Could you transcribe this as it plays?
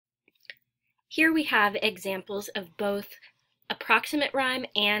Here we have examples of both approximate rhyme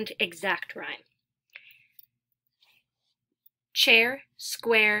and exact rhyme. Chair,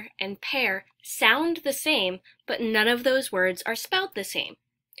 square, and pear sound the same, but none of those words are spelled the same.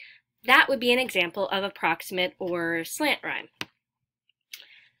 That would be an example of approximate or slant rhyme.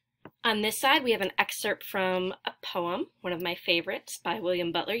 On this side, we have an excerpt from a poem, one of my favorites, by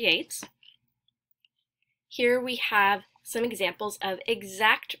William Butler Yeats. Here we have some examples of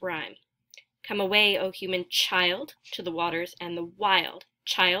exact rhyme. Come away, O human child, to the waters and the wild.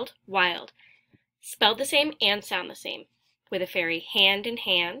 Child, wild. Spelled the same and sound the same, with a fairy hand in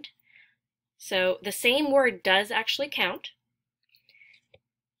hand. So the same word does actually count.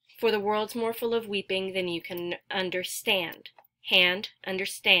 For the world's more full of weeping than you can understand. Hand,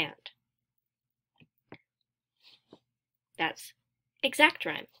 understand. That's exact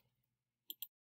rhyme.